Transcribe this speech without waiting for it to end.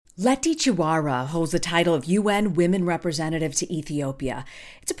Leti Chiwara holds the title of UN Women Representative to Ethiopia.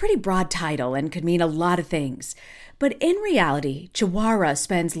 It's a pretty broad title and could mean a lot of things. But in reality, Chiwara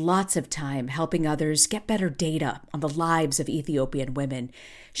spends lots of time helping others get better data on the lives of Ethiopian women.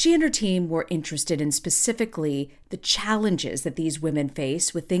 She and her team were interested in specifically the challenges that these women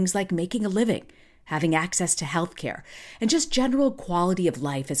face with things like making a living, having access to healthcare, and just general quality of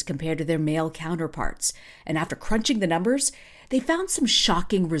life as compared to their male counterparts. And after crunching the numbers, they found some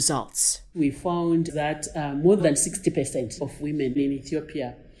shocking results. We found that more than 60% of women in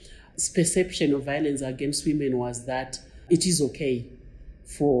Ethiopia's perception of violence against women was that it is okay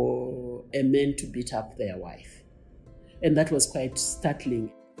for a man to beat up their wife. And that was quite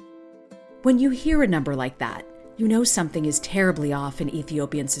startling. When you hear a number like that, you know something is terribly off in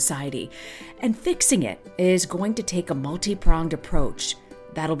Ethiopian society, and fixing it is going to take a multi-pronged approach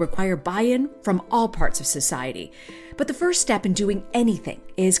that'll require buy-in from all parts of society. But the first step in doing anything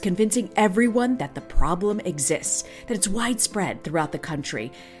is convincing everyone that the problem exists, that it's widespread throughout the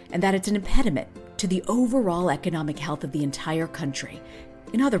country, and that it's an impediment to the overall economic health of the entire country.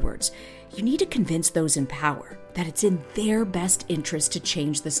 In other words, you need to convince those in power that it's in their best interest to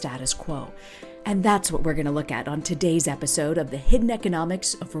change the status quo. And that's what we're going to look at on today's episode of The Hidden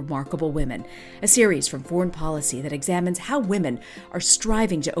Economics of Remarkable Women, a series from Foreign Policy that examines how women are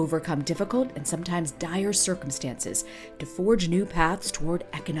striving to overcome difficult and sometimes dire circumstances to forge new paths toward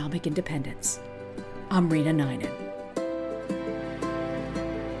economic independence. I'm Rena Ninan.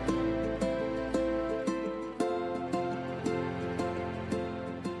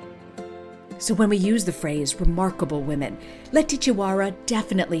 So when we use the phrase remarkable women, Leti Chiwara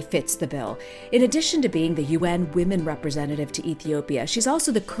definitely fits the bill. In addition to being the UN Women Representative to Ethiopia, she's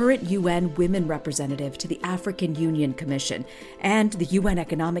also the current UN Women Representative to the African Union Commission and the UN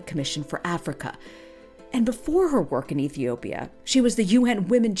Economic Commission for Africa. And before her work in Ethiopia, she was the UN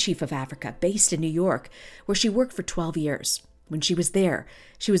Women Chief of Africa, based in New York, where she worked for 12 years. When she was there,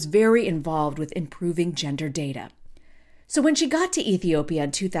 she was very involved with improving gender data. So when she got to Ethiopia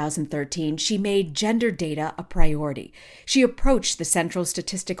in 2013, she made gender data a priority. She approached the Central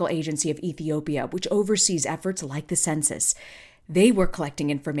Statistical Agency of Ethiopia, which oversees efforts like the census. They were collecting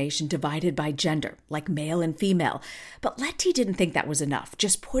information divided by gender, like male and female. But Leti didn't think that was enough,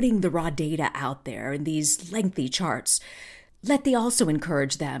 just putting the raw data out there in these lengthy charts. Leti also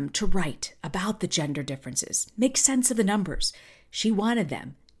encouraged them to write about the gender differences, make sense of the numbers. She wanted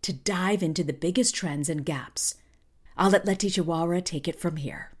them to dive into the biggest trends and gaps. I'll let Leti Chiwara take it from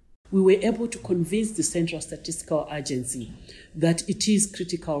here. We were able to convince the Central Statistical Agency that it is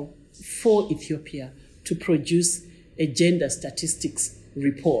critical for Ethiopia to produce a gender statistics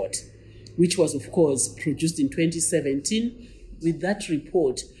report, which was, of course, produced in 2017. With that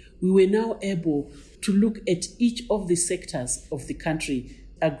report, we were now able to look at each of the sectors of the country: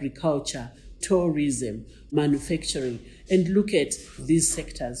 agriculture, tourism, manufacturing, and look at these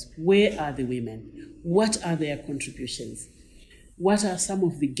sectors. Where are the women? What are their contributions? What are some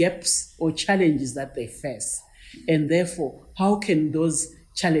of the gaps or challenges that they face? And therefore, how can those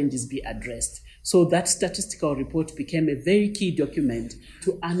challenges be addressed? So that statistical report became a very key document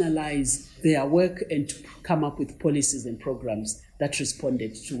to analyze their work and to come up with policies and programs that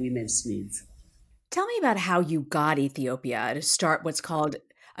responded to women's needs. Tell me about how you got Ethiopia to start what's called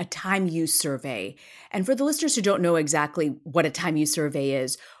a time use survey. And for the listeners who don't know exactly what a time use survey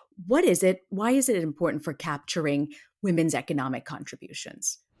is, what is it? Why is it important for capturing women's economic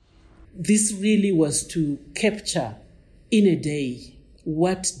contributions? This really was to capture in a day,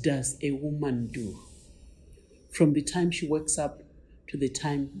 what does a woman do from the time she wakes up to the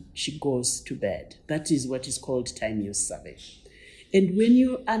time she goes to bed? That is what is called time use survey. And when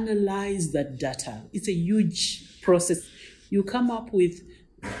you analyze that data, it's a huge process. You come up with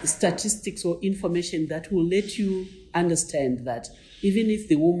statistics or information that will let you understand that even if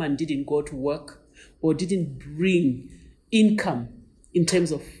the woman didn't go to work or didn't bring income in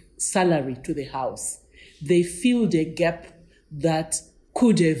terms of salary to the house, they filled a gap that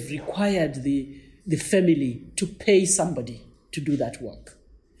could have required the family to pay somebody to do that work.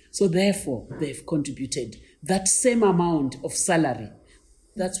 So therefore, they've contributed that same amount of salary.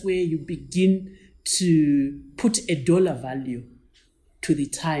 That's where you begin to put a dollar value to the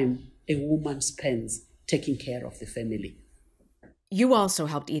time a woman spends taking care of the family. You also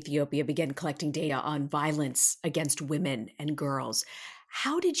helped Ethiopia begin collecting data on violence against women and girls.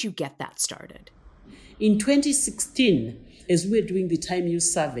 How did you get that started? In 2016, as we were doing the time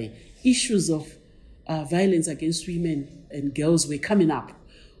use survey, issues of violence against women and girls were coming up.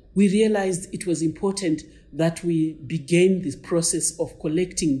 We realized it was important that we began this process of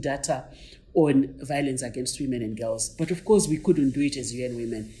collecting data on violence against women and girls. But of course, we couldn't do it as UN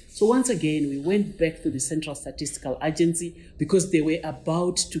Women. So once again, we went back to the Central Statistical Agency because they were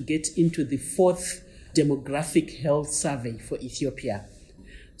about to get into the fourth demographic health survey for Ethiopia.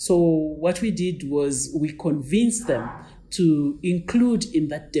 So what we did was we convinced them to include in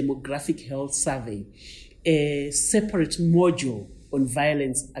that demographic health survey a separate module on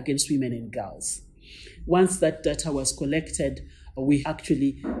violence against women and girls. Once that data was collected, we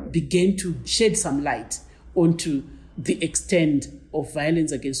actually began to shed some light onto the extent of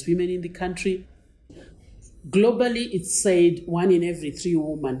violence against women in the country. Globally, it's said 1 in every 3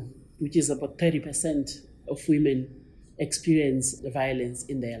 women, which is about 30% of women, experience violence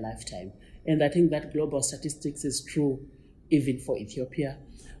in their lifetime. And I think that global statistics is true even for Ethiopia.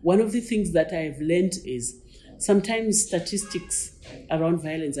 One of the things that I've learned is sometimes statistics around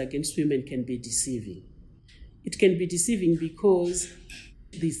violence against women can be deceiving. It can be deceiving because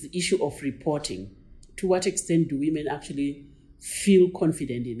there's the issue of reporting. To what extent do women actually feel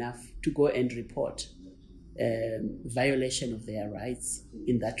confident enough to go and report violation of their rights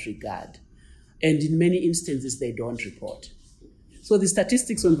in that regard? And in many instances, they don't report. So the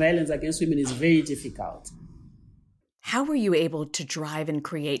statistics on violence against women is very difficult. How were you able to drive and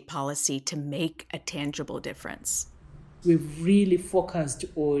create policy to make a tangible difference? We've really focused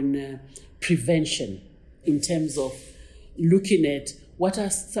on prevention in terms of looking at what are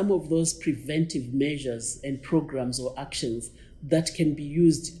some of those preventive measures and programs or actions that can be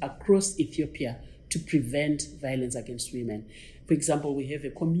used across Ethiopia to prevent violence against women. For example, we have a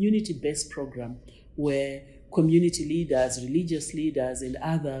community-based program where community leaders, religious leaders, and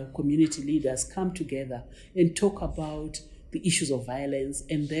other community leaders come together and talk about the issues of violence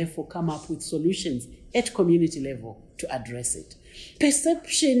and therefore come up with solutions at community level to address it.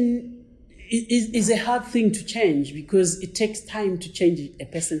 Perception is a hard thing to change because it takes time to change a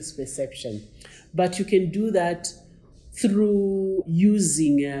person's perception. But you can do that through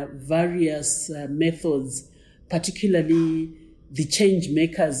using various methods, particularly the change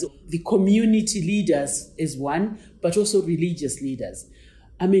makers, the community leaders is one, but also religious leaders.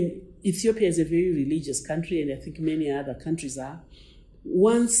 I mean, Ethiopia is a very religious country, and I think many other countries are.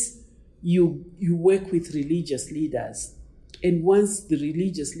 Once you work with religious leaders, and once the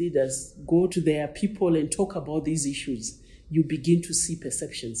religious leaders go to their people and talk about these issues, you begin to see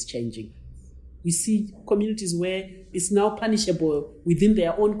perceptions changing. We see communities where it's now punishable within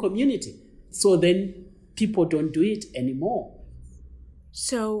their own community. So then people don't do it anymore.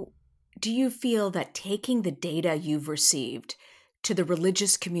 So do you feel that taking the data you've received to the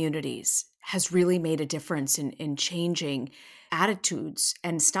religious communities has really made a difference in changing attitudes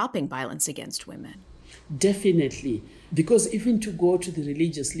and stopping violence against women? Definitely. Because even to go to the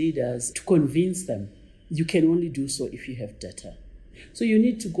religious leaders to convince them, you can only do so if you have data. So you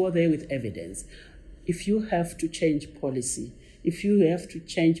need to go there with evidence. If you have to change policy, if you have to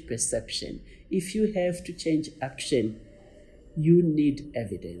change perception, if you have to change action, you need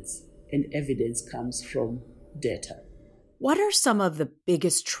evidence. And evidence comes from data. What are some of the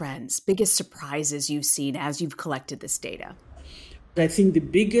biggest trends, biggest surprises you've seen as you've collected this data? I think the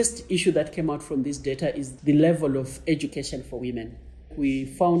biggest issue that came out from this data is the level of education for women. We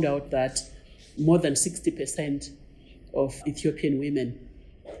found out that more than 60% of Ethiopian women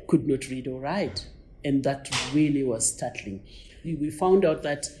could not read or write, and that really was startling. We found out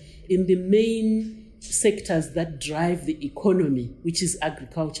that in the main sectors that drive the economy, which is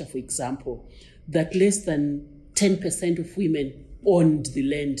agriculture, for example, that less than 10% of women owned the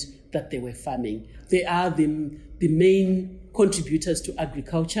land that they were farming. They are the main contributors to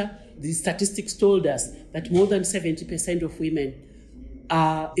agriculture. The statistics told us that more than 70% of women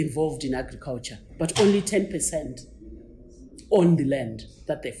are involved in agriculture, but only 10% own the land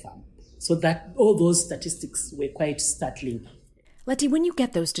that they farm. So that all those statistics were quite startling. Letty, when you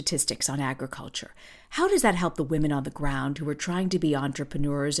get those statistics on agriculture, how does that help the women on the ground who are trying to be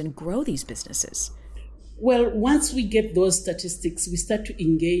entrepreneurs and grow these businesses? Well, once we get those statistics, we start to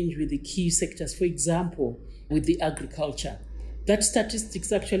engage with the key sectors. For example, with the agriculture. That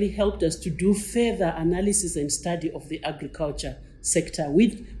statistics actually helped us to do further analysis and study of the agriculture sector,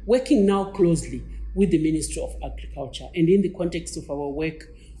 with working now closely with the Ministry of Agriculture and in the context of our work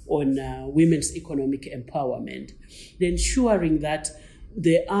on women's economic empowerment, ensuring that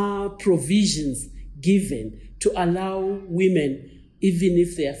there are provisions given to allow women, even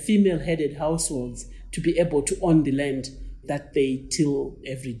if they are female-headed households, to be able to own the land that they till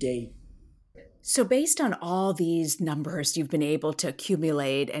every day. So based on all these numbers you've been able to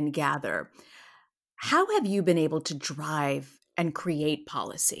accumulate and gather, how have you been able to drive and create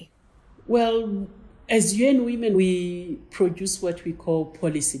policy? Well, as UN Women, we produce what we call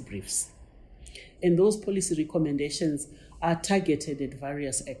policy briefs. And those policy recommendations are targeted at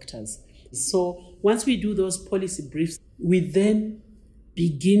various actors. So once we do those policy briefs, we then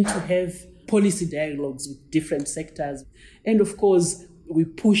begin to have policy dialogues with different sectors. And of course, we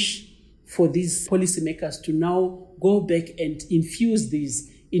push for these policymakers to now go back and infuse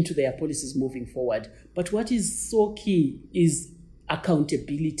these into their policies moving forward. But what is so key is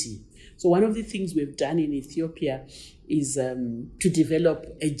accountability. So one of the things we've done in Ethiopia is to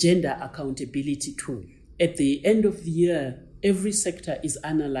develop a gender accountability tool. At the end of the year, every sector is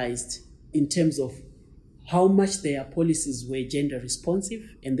analyzed in terms of how much their policies were gender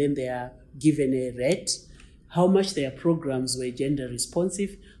responsive, and then they are given a rate, how much their programs were gender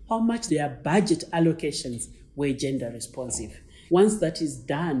responsive, how much their budget allocations were gender responsive. Once that is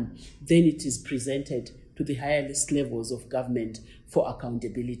done, then it is presented to the highest levels of government for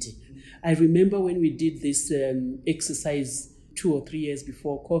accountability. I remember when we did this exercise 2 or 3 years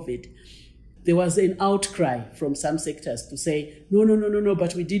before COVID, there was an outcry from some sectors to say, no,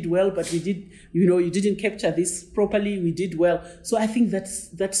 but we did well, but we did, you didn't capture this properly, we did well. So I think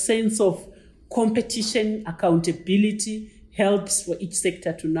that sense of competition, accountability helps for each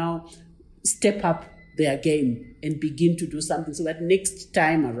sector to now step up their game and begin to do something so that next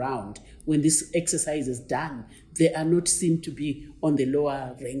time around, when this exercise is done, they are not seen to be on the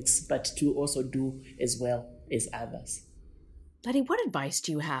lower ranks, but to also do as well as others. Letty, what advice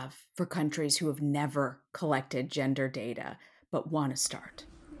do you have for countries who have never collected gender data but want to start?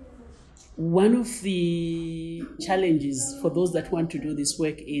 One of the challenges for those that want to do this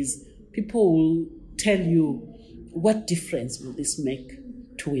work is people will tell you, what difference will this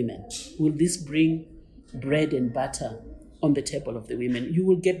make to women? Will this bring bread and butter on the table of the women? You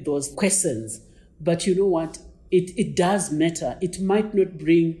will get those questions. But you know what? It does matter. It might not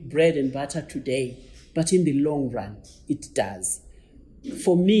bring bread and butter today, but in the long run, it does.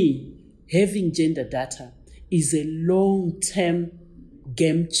 For me, having gender data is a long-term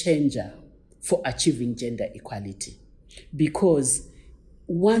game changer for achieving gender equality. Because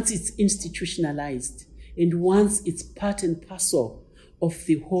once it's institutionalized and once it's part and parcel of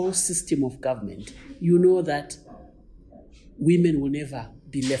the whole system of government, you know that women will never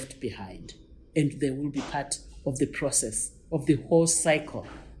be left behind, and they will be part of the process of the whole cycle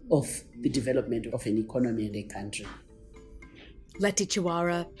of the development of an economy and a country. Letty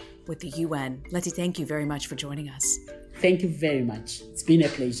Chiwara with the UN. Letty, thank you very much for joining us. Thank you very much. It's been a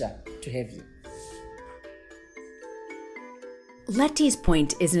pleasure to have you. Letty's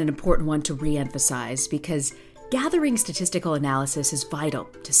point is an important one to re-emphasize because gathering statistical analysis is vital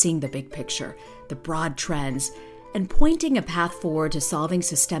to seeing the big picture, the broad trends, and pointing a path forward to solving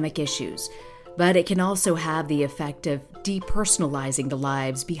systemic issues. But it can also have the effect of depersonalizing the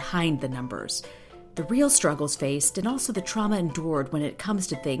lives behind the numbers, the real struggles faced, and also the trauma endured when it comes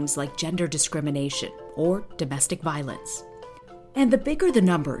to things like gender discrimination or domestic violence. And the bigger the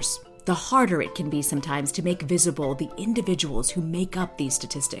numbers, the harder it can be sometimes to make visible the individuals who make up these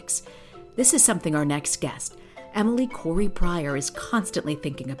statistics. This is something our next guest, Emily Corey Pryor, is constantly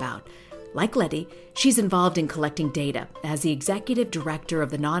thinking about. Like Letty, she's involved in collecting data as the executive director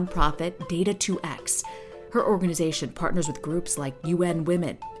of the nonprofit Data2X. Her organization partners with groups like UN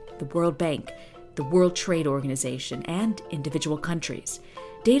Women, the World Bank, the World Trade Organization, and individual countries.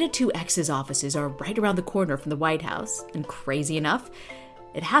 Data2X's offices are right around the corner from the White House, and crazy enough,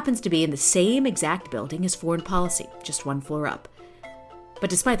 it happens to be in the same exact building as Foreign Policy, just one floor up. But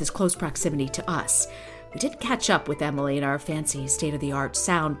despite this close proximity to us, we didn't catch up with Emily in our fancy state-of-the-art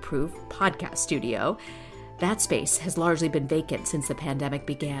soundproof podcast studio. That space has largely been vacant since the pandemic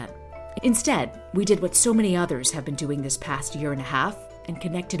began. Instead, we did what so many others have been doing this past year and a half and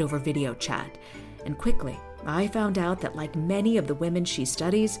connected over video chat. And quickly, I found out that like many of the women she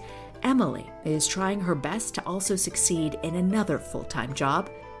studies, Emily is trying her best to also succeed in another full-time job,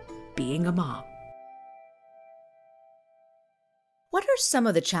 being a mom. What are some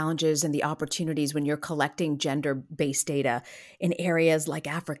of the challenges and the opportunities when you're collecting gender-based data in areas like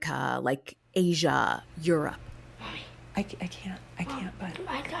Africa, like Asia, Europe? Mommy. I can't, bud.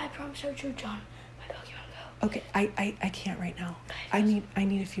 I promise I'll do John. My dog, you want to go? Okay, I can't right now. I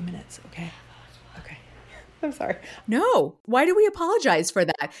need a few minutes, okay? Okay. I'm sorry. No. Why do we apologize for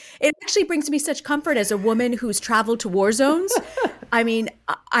that? It actually brings me such comfort as a woman who's traveled to war zones. I mean,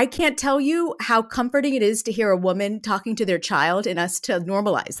 I can't tell you how comforting it is to hear a woman talking to their child and us to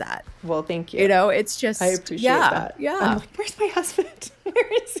normalize that. Well, thank you. You know, it's just... I appreciate that. Yeah. I'm like, where's my husband?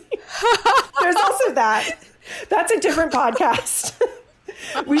 Where is he? There's also that. That's a different podcast.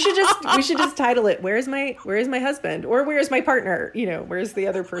 We should just title it, Where's my husband? Or where's my partner? You know, where's the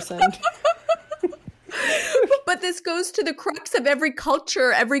other person? But this goes to the crux of every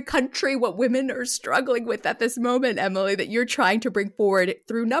culture, every country, what women are struggling with at this moment, Emily, that you're trying to bring forward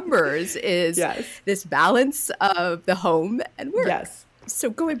through numbers is this balance of the home and work. Yes. So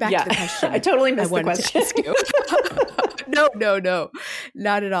going back to the question. I totally missed the question. No,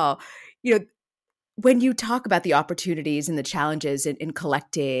 not at all. When you talk about the opportunities and the challenges in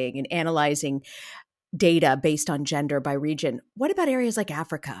collecting and analyzing data based on gender by region, what about areas like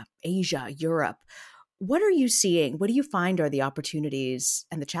Africa, Asia, Europe? What are you seeing? What do you find are the opportunities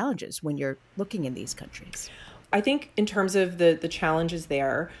and the challenges when you're looking in these countries? I think in terms of the challenges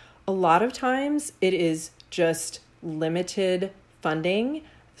there, a lot of times it is just limited funding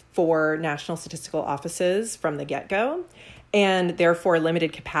for national statistical offices from the get-go, and therefore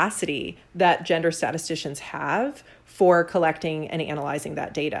limited capacity that gender statisticians have for collecting and analyzing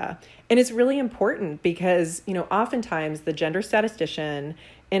that data. And it's really important because, oftentimes the gender statistician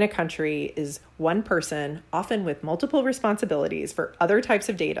in a country is one person, often with multiple responsibilities for other types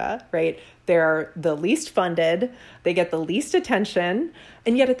of data, right? They're the least funded, they get the least attention,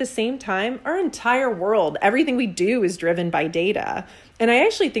 and yet at the same time, our entire world, everything we do is driven by data. And I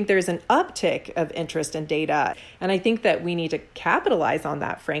actually think there's an uptick of interest in data. And I think that we need to capitalize on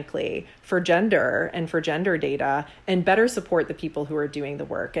that, frankly, for gender and for gender data and better support the people who are doing the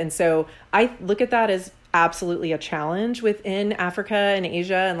work. And so I look at that as absolutely a challenge within Africa and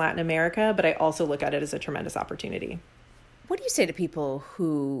Asia and Latin America, but I also look at it as a tremendous opportunity. What do you say to people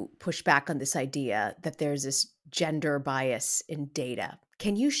who push back on this idea that there's this gender bias in data?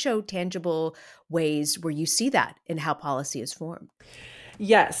 Can you show tangible ways where you see that in how policy is formed?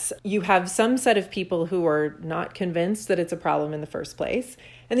 Yes, you have some set of people who are not convinced that it's a problem in the first place.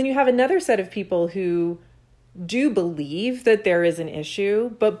 And then you have another set of people who do believe that there is an issue,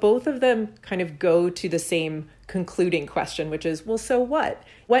 but both of them kind of go to the same concluding question, which is, well, so what?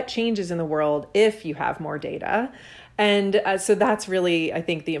 What changes in the world if you have more data? And so that's really, I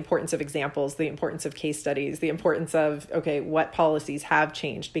think, the importance of examples, the importance of case studies, the importance of, okay, what policies have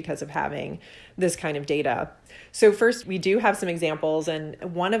changed because of having this kind of data. So first, we do have some examples, and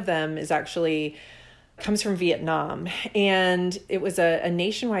one of them is actually comes from Vietnam. And it was a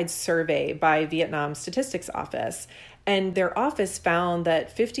nationwide survey by Vietnam Statistics Office. And their office found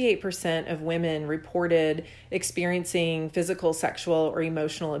that 58% of women reported experiencing physical, sexual, or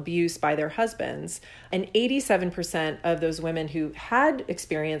emotional abuse by their husbands. And 87% of those women who had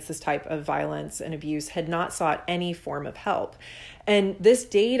experienced this type of violence and abuse had not sought any form of help. And this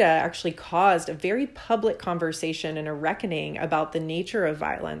data actually caused a very public conversation and a reckoning about the nature of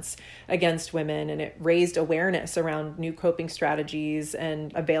violence against women. And it raised awareness around new coping strategies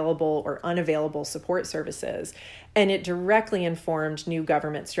and available or unavailable support services. And it directly informed new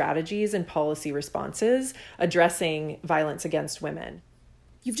government strategies and policy responses addressing violence against women.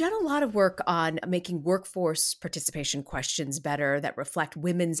 You've done a lot of work on making workforce participation questions better that reflect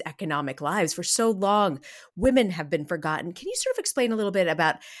women's economic lives. For so long, women have been forgotten. Can you sort of explain a little bit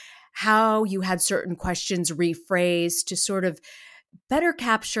about how you had certain questions rephrased to sort of better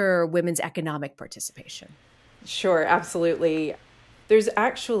capture women's economic participation? Sure, absolutely. There's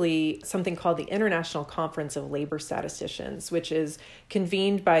actually something called the International Conference of Labor Statisticians, which is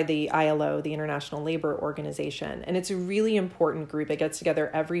convened by the ILO, the International Labor Organization. And it's a really important group. It gets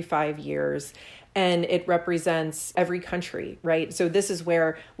together every 5 years, and it represents every country, right? So this is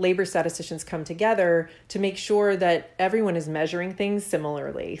where labor statisticians come together to make sure that everyone is measuring things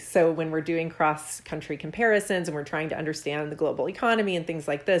similarly. So when we're doing cross-country comparisons and we're trying to understand the global economy and things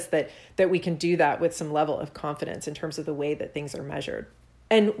like this, that we can do that with some level of confidence in terms of the way that things are measured.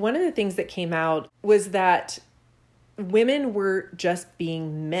 And one of the things that came out was that women were just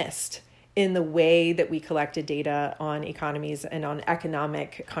being missed in the way that we collected data on economies and on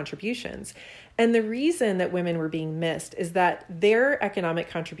economic contributions. And the reason that women were being missed is that their economic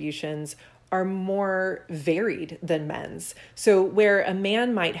contributions are more varied than men's. So where a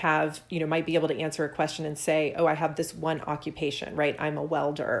man might be able to answer a question and say, oh, I have this one occupation, right? I'm a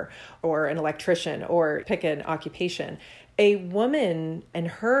welder or an electrician, or pick an occupation. A woman and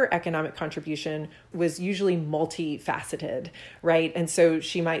her economic contribution was usually multifaceted, right? And so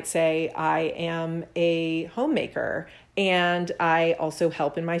she might say, I am a homemaker, and I also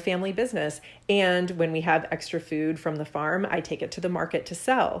help in my family business. And when we have extra food from the farm, I take it to the market to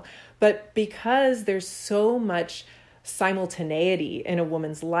sell. But because there's so much simultaneity in a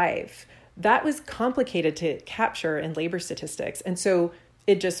woman's life, that was complicated to capture in labor statistics. And so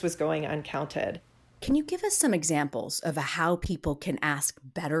it just was going uncounted. Can you give us some examples of how people can ask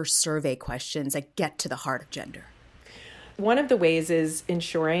better survey questions that get to the heart of gender? One of the ways is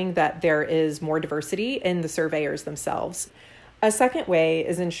ensuring that there is more diversity in the surveyors themselves. A second way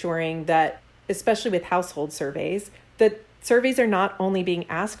is ensuring that especially with household surveys, that surveys are not only being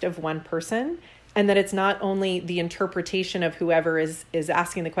asked of one person, and that it's not only the interpretation of whoever is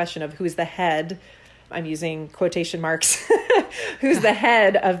asking the question of who's the head, I'm using quotation marks, who's the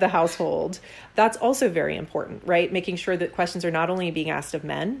head of the household. That's also very important, right? Making sure that questions are not only being asked of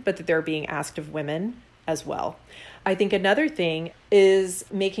men, but that they're being asked of women as well. I think another thing is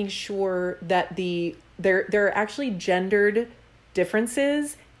making sure that there are actually gendered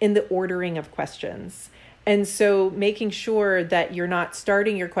differences in the ordering of questions. And so making sure that you're not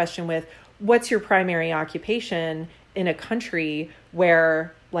starting your question with, what's your primary occupation in a country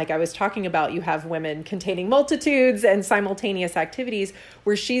where, like I was talking about, you have women containing multitudes and simultaneous activities,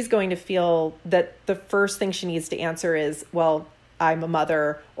 where she's going to feel that the first thing she needs to answer is, well, I'm a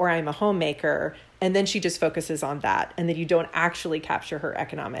mother or I'm a homemaker. And then she just focuses on that. And then you don't actually capture her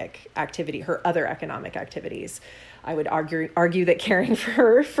economic activity, her other economic activities. I would argue that caring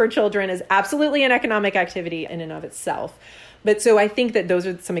for children is absolutely an economic activity in and of itself. But so I think that those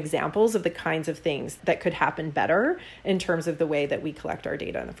are some examples of the kinds of things that could happen better in terms of the way that we collect our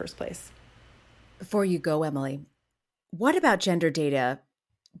data in the first place. Before you go, Emily, what about gender data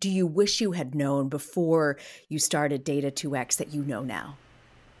do you wish you had known before you started Data 2X that you know now?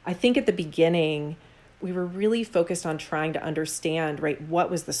 I think at the beginning, we were really focused on trying to understand, right,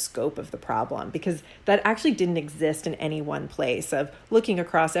 what was the scope of the problem, because that actually didn't exist in any one place of looking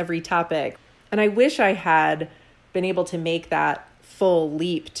across every topic. And I wish I had been able to make that full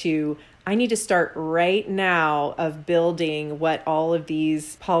leap to, I need to start right now of building what all of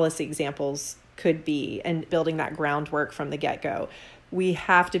these policy examples could be and building that groundwork from the get-go. We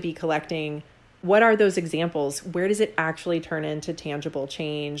have to be collecting, what are those examples? Where does it actually turn into tangible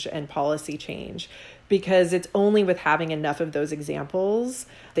change and policy change? Because it's only with having enough of those examples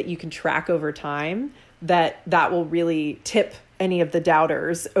that you can track over time that will really tip any of the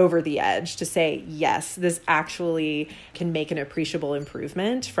doubters over the edge to say, yes, this actually can make an appreciable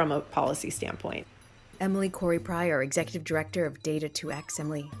improvement from a policy standpoint. Emily Corey-Pryor, Executive Director of Data 2X.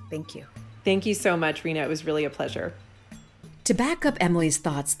 Emily, thank you. Thank you so much, Rena. It was really a pleasure. To back up Emily's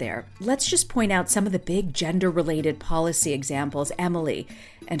thoughts there, let's just point out some of the big gender-related policy examples Emily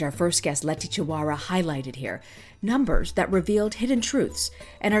and our first guest, Leti Chiwara, highlighted here. Numbers that revealed hidden truths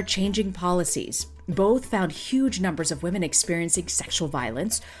and are changing policies. Both found huge numbers of women experiencing sexual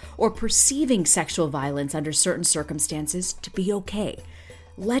violence or perceiving sexual violence under certain circumstances to be okay.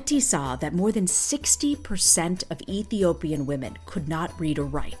 Leti saw that more than 60% of Ethiopian women could not read or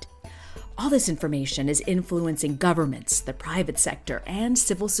write. All this information is influencing governments, the private sector, and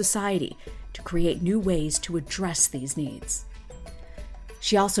civil society to create new ways to address these needs.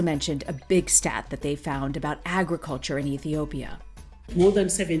 She also mentioned a big stat that they found about agriculture in Ethiopia. More than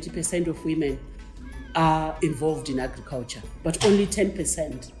 70% of women are involved in agriculture, but only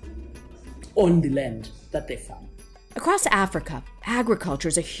 10% own the land that they farm. Across Africa, agriculture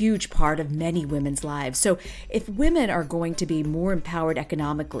is a huge part of many women's lives. So if women are going to be more empowered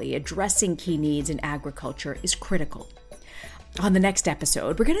economically, addressing key needs in agriculture is critical. On the next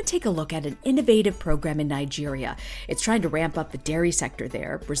episode, we're going to take a look at an innovative program in Nigeria. It's trying to ramp up the dairy sector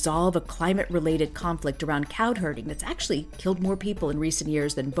there, resolve a climate-related conflict around cow herding that's actually killed more people in recent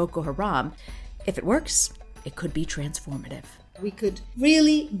years than Boko Haram. If it works, it could be transformative. We could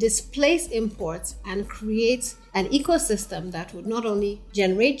really displace imports and create an ecosystem that would not only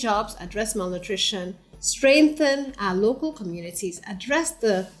generate jobs, address malnutrition, strengthen our local communities, address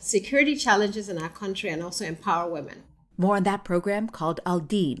the security challenges in our country, and also empower women. More on that program called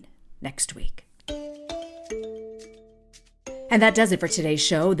Aldine next week. And that does it for today's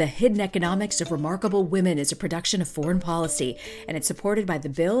show. The Hidden Economics of Remarkable Women is a production of Foreign Policy, and it's supported by the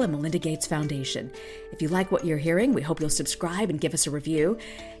Bill and Melinda Gates Foundation. If you like what you're hearing, we hope you'll subscribe and give us a review.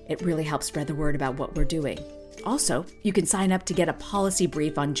 It really helps spread the word about what we're doing. Also, you can sign up to get a policy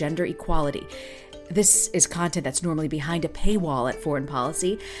brief on gender equality. This is content that's normally behind a paywall at Foreign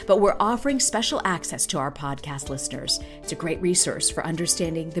Policy, but we're offering special access to our podcast listeners. It's a great resource for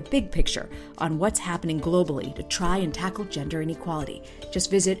understanding the big picture on what's happening globally to try and tackle gender inequality.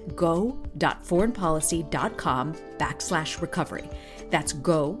 Just visit go.foreignpolicy.com/recovery. That's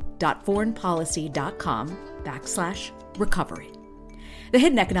go.foreignpolicy.com/recovery. The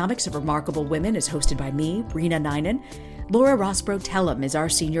Hidden Economics of Remarkable Women is hosted by me, Rena Ninan. Laura Rossbro-Tellem is our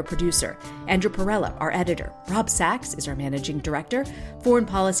senior producer. Andrew Perella, our editor. Rob Sachs is our managing director. Foreign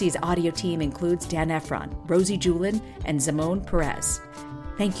Policy's audio team includes Dan Efron, Rosie Julin, and Zamone Perez.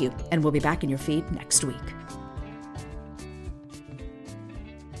 Thank you, and we'll be back in your feed next week.